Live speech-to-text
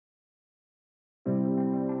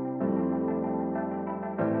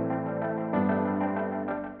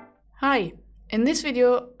Hi, in this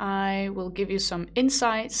video I will give you some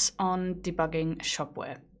insights on debugging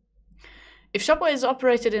Shopware. If Shopware is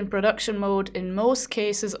operated in production mode, in most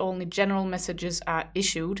cases only general messages are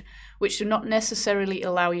issued, which do not necessarily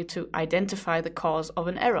allow you to identify the cause of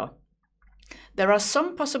an error. There are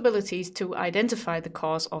some possibilities to identify the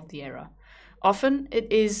cause of the error. Often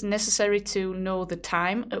it is necessary to know the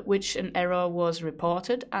time at which an error was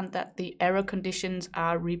reported and that the error conditions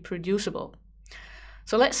are reproducible.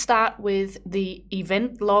 So let's start with the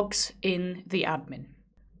event logs in the admin.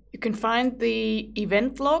 You can find the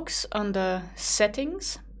event logs under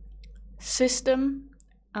Settings, System,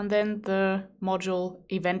 and then the module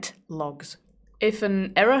Event Logs. If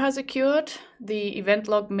an error has occurred, the event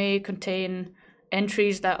log may contain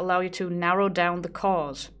entries that allow you to narrow down the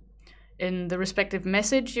cause. In the respective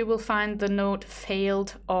message, you will find the note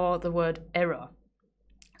failed or the word error.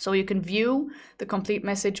 So you can view the complete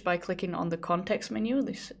message by clicking on the context menu.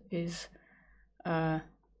 This is,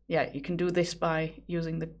 you can do this by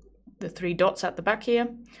using the three dots at the back here.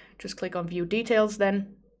 Just click on View Details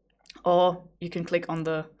then, or you can click on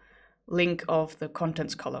the link of the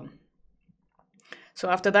contents column. So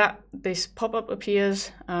after that, this pop-up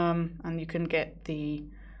appears and you can get the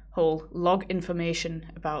whole log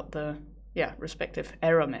information about the respective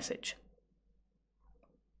error message.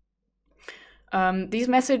 These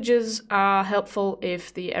messages are helpful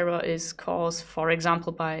if the error is caused, for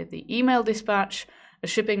example, by the email dispatch, a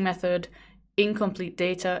shipping method, incomplete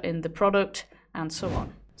data in the product, and so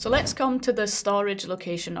on. So let's come to the storage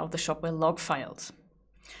location of the Shopware log files.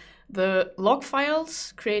 The log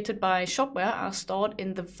files created by Shopware are stored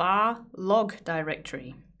in the var log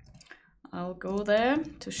directory. I'll go there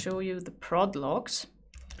to show you the prod logs.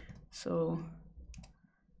 So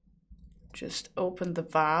just open the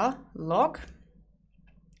var log,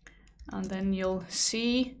 and then you'll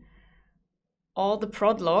see all the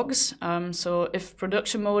prod logs. So if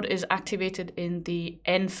production mode is activated in the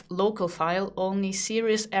env local file, only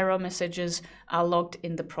serious error messages are logged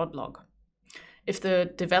in the prod log. If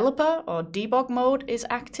the developer or debug mode is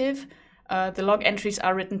active, the log entries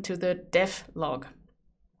are written to the dev log.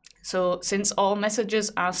 So since all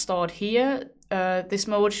messages are stored here, this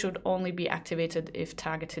mode should only be activated if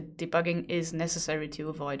targeted debugging is necessary to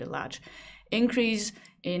avoid a large increase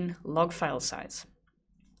in log file size.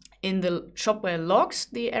 In the Shopware logs,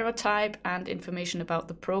 the error type and information about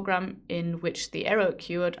the program in which the error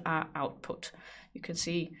occurred are output. You can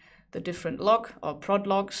see the different log or prod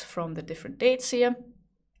logs from the different dates here.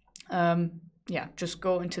 Just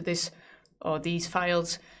go into this or these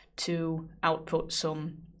files to output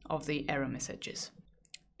some of the error messages.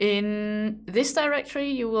 In this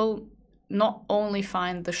directory, you will not only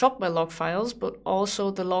find the Shopware log files, but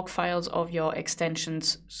also the log files of your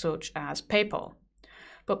extensions such as PayPal.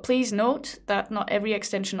 But please note that not every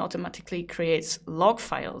extension automatically creates log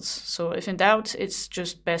files. So if in doubt, it's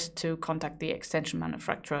just best to contact the extension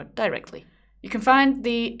manufacturer directly. You can find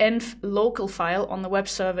the env local file on the web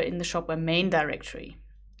server in the Shopware main directory.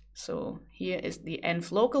 So here is the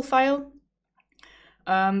env local file.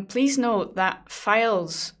 Please note that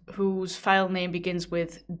files whose file name begins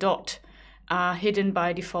with dot are hidden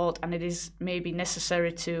by default, and it is maybe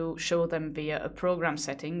necessary to show them via a program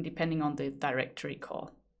setting depending on the directory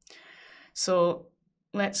call. So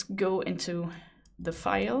let's go into the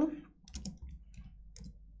file.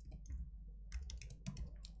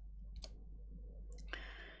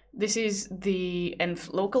 This is the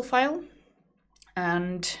env local file,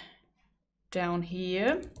 and down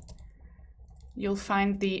here you'll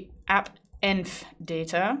find the app env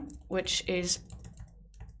data, which is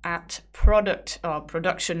at product or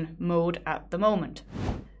production mode at the moment.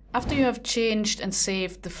 After you have changed and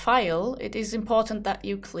saved the file, it is important that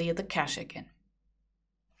you clear the cache again.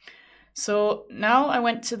 So now I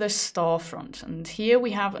went to the storefront, and here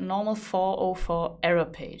we have a normal 404 error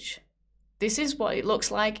page. This is what it looks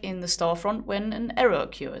like in the storefront when an error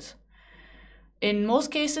occurs. In most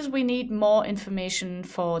cases, we need more information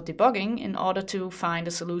for debugging in order to find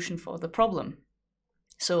a solution for the problem.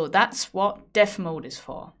 So that's what def mode is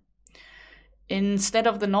for. Instead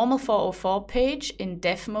of the normal 404 page, in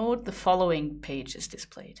def mode, the following page is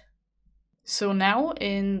displayed. So now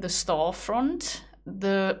in the storefront,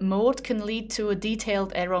 the mode can lead to a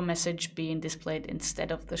detailed error message being displayed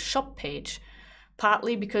instead of the shop page,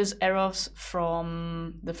 partly because errors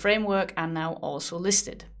from the framework are now also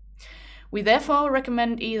listed. We therefore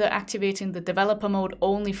recommend either activating the developer mode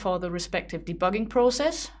only for the respective debugging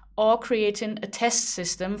process or creating a test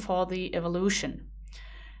system for the evolution.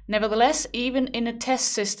 Nevertheless, even in a test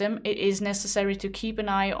system, it is necessary to keep an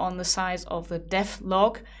eye on the size of the def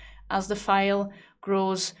log as the file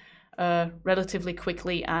grows relatively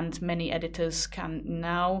quickly, and many editors can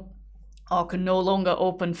now or can no longer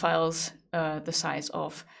open files the size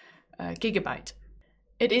of a gigabyte.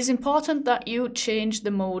 It is important that you change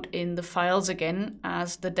the mode in the files again,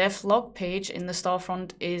 as the dev log page in the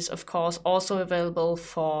storefront is of course also available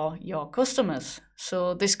for your customers.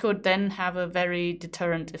 So this could then have a very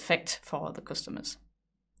deterrent effect for the customers.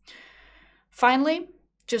 Finally,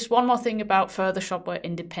 just one more thing about further Shopware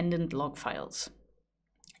independent log files.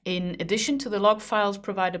 In addition to the log files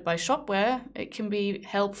provided by Shopware, it can be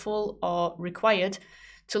helpful or required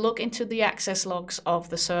to look into the access logs of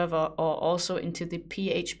the server or also into the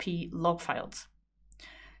PHP log files.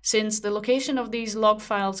 Since the location of these log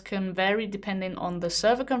files can vary depending on the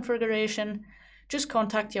server configuration, just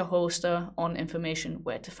contact your hoster on information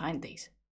where to find these.